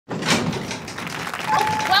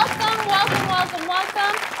welcome,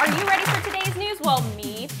 welcome. Are you ready for today's news? Well,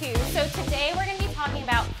 me too. So today we're going to be talking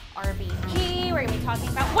about RBG. We're going to be talking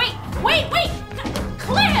about, wait!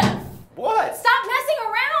 Cliff! What? Stop messing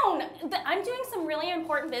around! I'm doing some really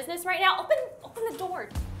important business right now. Open the door.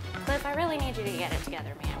 Cliff, I really need you to get it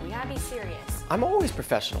together, man. We gotta be serious. I'm always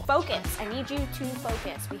professional. Focus. I need you to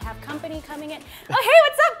focus. We have company coming in. Oh, hey,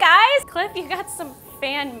 what's up, guys? Cliff, you got some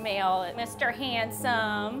fan mail, Mr.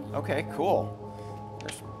 Handsome. Okay, cool.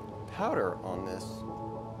 There's powder on this.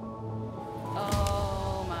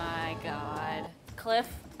 Oh my God. Cliff,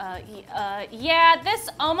 yeah, this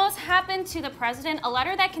almost happened to the president. A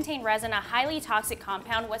letter that contained resin, a highly toxic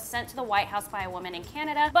compound, was sent to the White House by a woman in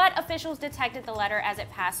Canada, but officials detected the letter as it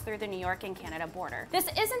passed through the New York and Canada border. This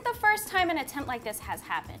isn't the first time an attempt like this has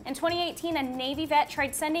happened. In 2018, a Navy vet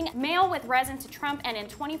tried sending mail with resin to Trump, and in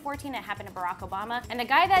 2014, it happened to Barack Obama, and the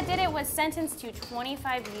guy that did it was sentenced to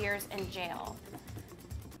 25 years in jail.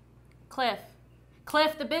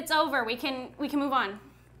 Cliff, the bit's over. We can move on.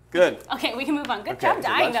 Good. Okay, we can move on. Good Okay, job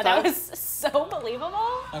dying, though. That lunchtime? was so believable.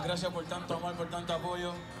 Gracias por tanto amor, por tanto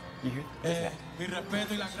apoyo. You hear that? Mi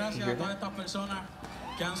respeto y las gracias a todas estas personas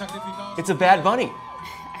que han sacrificado. It's a Bad Bunny.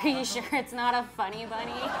 Are you sure it's not a funny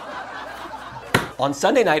bunny? On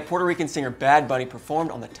Sunday night, Puerto Rican singer Bad Bunny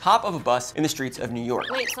performed on the top of a bus in the streets of New York.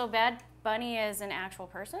 Wait, so Bad Bunny is an actual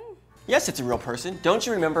person? Yes, it's a real person. Don't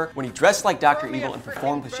you remember when he dressed like Dr. Evil and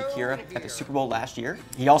performed with Shakira at the Super Bowl last year?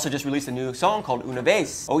 He also just released a new song called Una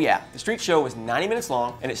Vez. Oh yeah, the street show was 90 minutes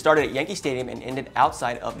long, and it started at Yankee Stadium and ended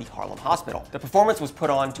outside of the Harlem Hospital. The performance was put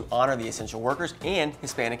on to honor the essential workers and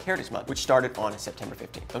Hispanic Heritage Month, which started on September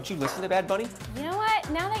 15th. Don't you listen to Bad Bunny? You know what?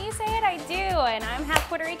 Now that you say it, I do. And I'm half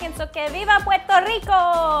Puerto Rican, so que viva Puerto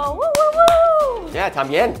Rico! Woo, woo, woo! Yeah,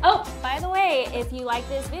 también. Oh, by the way, if you like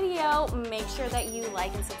this video, make sure that you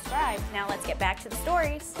like and subscribe. Now let's get back to the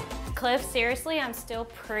stories. Cliff, seriously, I'm still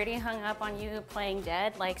pretty hung up on you playing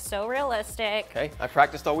dead, like so realistic. Okay, I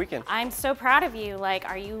practiced all weekend. I'm so proud of you. Like,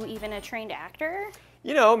 are you even a trained actor?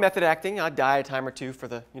 You know, method acting. I'd die a time or two for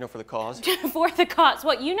the, for the cause. For the cause.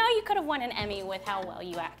 Well, you know you could have won an Emmy with how well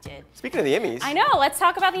you acted. Speaking of the Emmys. I know, let's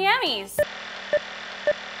talk about the Emmys.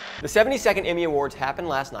 The 72nd Emmy Awards happened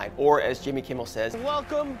last night, or as Jimmy Kimmel says,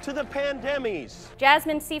 welcome to the pandemies.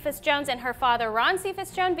 Jasmine Cephas Jones and her father, Ron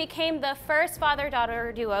Cephas Jones, became the first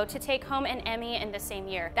father-daughter duo to take home an Emmy in the same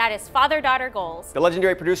year. That is father-daughter goals. The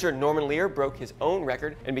legendary producer Norman Lear broke his own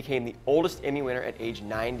record and became the oldest Emmy winner at age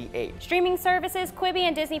 98. Streaming services Quibi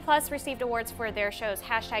and Disney Plus received awards for their shows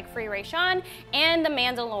 #Free Ricin and The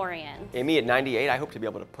Mandalorian. Me at 98, I hope to be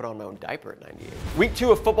able to put on my own diaper at 98. Week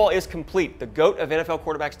 2 of football is complete. The GOAT of NFL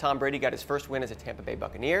quarterbacks, Tom Brady, got his first win as a Tampa Bay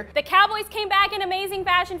Buccaneer. The Cowboys came back in amazing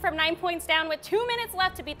fashion from 9 points down with 2 minutes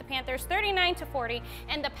left to beat the Panthers 39-40,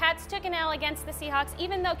 and the Pats took an L against the Seahawks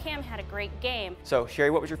even though Cam had a great game. So, Sherry,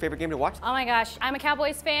 what was your favorite game to watch? Oh my gosh, I'm a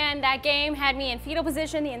Cowboys fan. That game had me in fetal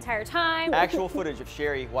position the entire time. Actual footage of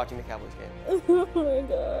Sherry watching the Cowboys game. Oh my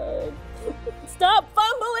God. Stop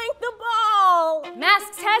fumbling the ball!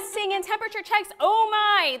 Mask testing and temperature checks, oh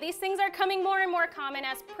my! These things are coming more and more common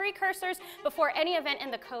as precursors before any event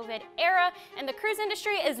in the COVID era, and the cruise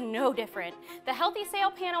industry is no different. The Healthy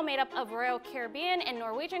Sail panel made up of Royal Caribbean and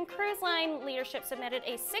Norwegian Cruise Line leadership submitted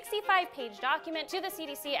a 65-page document to the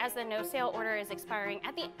CDC as the no-sail order is expiring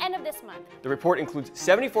at the end of this month. The report includes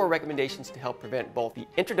 74 recommendations to help prevent both the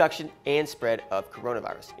introduction and spread of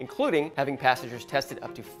coronavirus, including having passengers tested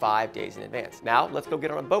up to 5 days in advance. Now, let's go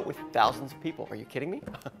get on a boat with thousands of people. Are you kidding me?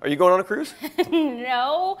 Are you going on a cruise?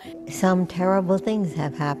 No. Some terrible things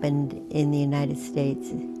have happened in the United States,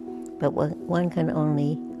 but one can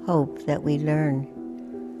only hope that we learn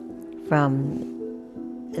from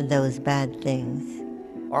those bad things.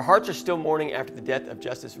 Our hearts are still mourning after the death of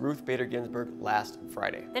Justice Ruth Bader Ginsburg last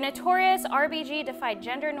Friday. The notorious RBG defied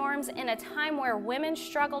gender norms in a time where women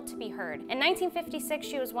struggled to be heard. In 1956,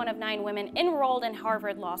 she was one of 9 women enrolled in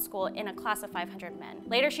Harvard Law School in a class of 500 men.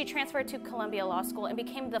 Later, she transferred to Columbia Law School and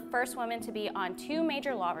became the first woman to be on 2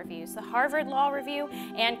 major law reviews, the Harvard Law Review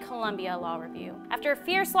and Columbia Law Review. After a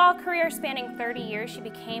fierce law career spanning 30 years, she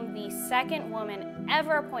became the second woman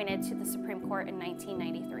ever appointed to the Supreme Court in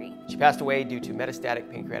 1993. She passed away due to metastatic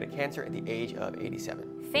pancreatic cancer at the age of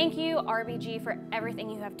 87. Thank you, RBG, for everything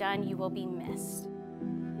you have done. You will be missed.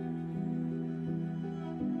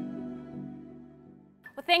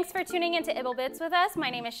 Well, thanks for tuning into IBBLE Bits with us.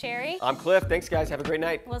 My name is Sherry. I'm Cliff. Thanks, guys. Have a great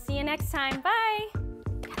night. We'll see you next time. Bye.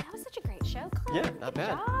 God, that was such a great show, Cliff. Yeah, not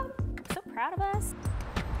bad. Good job. I'm so proud of us.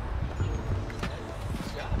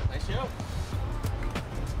 Nice job. Nice show.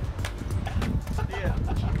 Yeah.